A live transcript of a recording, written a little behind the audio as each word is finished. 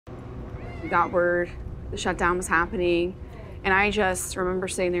we got word the shutdown was happening. And I just remember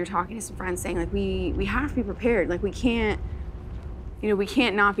sitting there talking to some friends saying, like, we have to be prepared. Like, we can't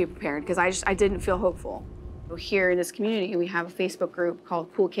not be prepared, because I didn't feel hopeful. Here in this community, we have a Facebook group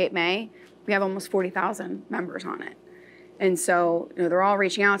called Pool Cape May. We have almost 40,000 members on it. And so, they're all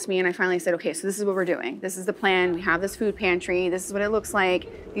reaching out to me, and I finally said, okay, so this is what we're doing. This is the plan. We have this food pantry. This is what it looks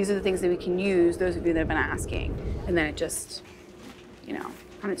like. These are the things that we can use, those of you that have been asking. And then it just,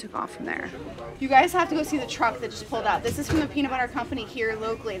 kind of took off from there. You guys have to go see the truck that just pulled out. This is from the peanut butter company here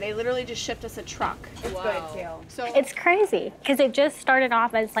locally. They literally just shipped us a truck. It's good too. So it's crazy because it just started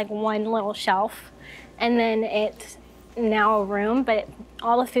off as like one little shelf, and then it's now a room, but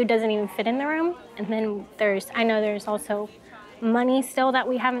all the food doesn't even fit in the room. And then I know there's also money still that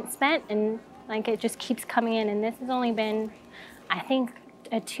we haven't spent, and like it just keeps coming in. And this has only been, I think,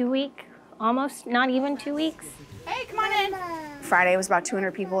 a 2-week, almost not even 2 weeks. Hey, come on in. Friday was about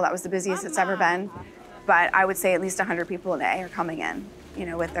 200 people. That was the busiest it's ever been. But I would say at least 100 people a day are coming in,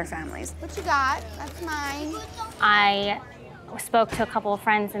 with their families. What you got? That's mine. I spoke to a couple of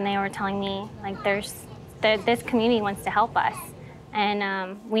friends, and they were telling me, like, this community wants to help us,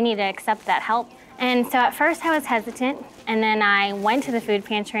 and we need to accept that help. And so at first I was hesitant, and then I went to the food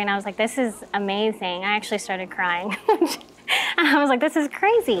pantry, and I was like, this is amazing. I actually started crying. And I was like, this is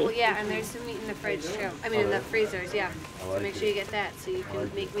crazy. Well, yeah, and there's some meat in the fridge too. I mean, in the freezers, yeah. So make sure you get that so you can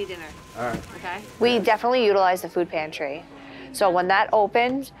make me dinner. All right. Okay? We definitely utilize the food pantry. So when that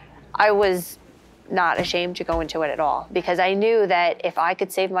opened, I was not ashamed to go into it at all, because I knew that if I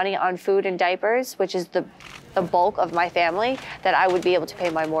could save money on food and diapers, which is the bulk of my family, that I would be able to pay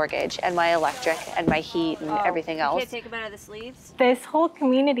my mortgage and my electric and my heat and everything else. You can't take them out of the sleeves? This whole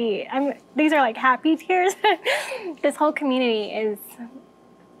community, these are like happy tears. This whole community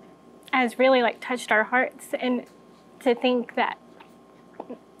has really like touched our hearts, and to think that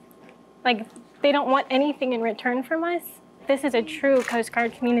like they don't want anything in return from us. This is a true Coast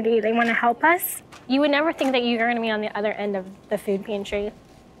Guard community. They want to help us. You would never think that you're going to be on the other end of the food pantry.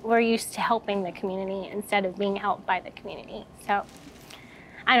 We're used to helping the community instead of being helped by the community. So,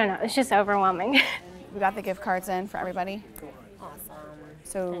 I don't know, it's just overwhelming. We got the gift cards in for everybody. Awesome.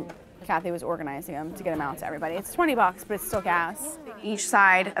 So Kathy was organizing them to get them out to everybody. It's $20, but it's still gas. Each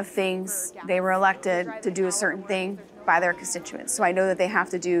side of things, they were elected to do a certain thing by their constituents. So I know that they have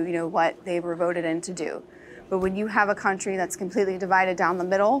to do, what they were voted in to do. But when you have a country that's completely divided down the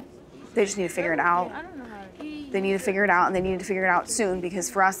middle, they just need to figure it out. They need to figure it out, and they need to figure it out soon, because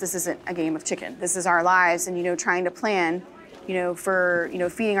for us, this isn't a game of chicken. This is our lives, and trying to plan, for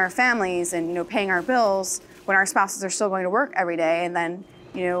feeding our families and paying our bills when our spouses are still going to work every day. And then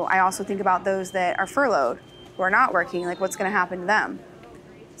I also think about those that are furloughed, who are not working, like what's going to happen to them.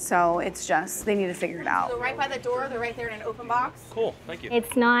 So it's just, they need to figure it out. So right by the door, they're right there in an open box. Cool, thank you.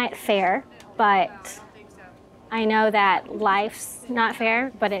 It's not fair, but I know that life's not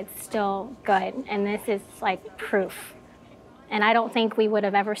fair, but it's still good, and this is like proof. And I don't think we would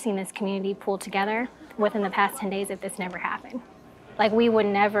have ever seen this community pull together within the past 10 days if this never happened. Like, we would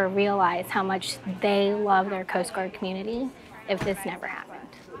never realize how much they love their Coast Guard community if this never happened.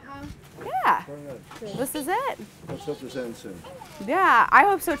 Yeah, this is it. Let's hope this ends soon. Yeah, I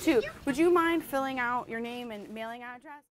hope so too. Would you mind filling out your name and mailing address?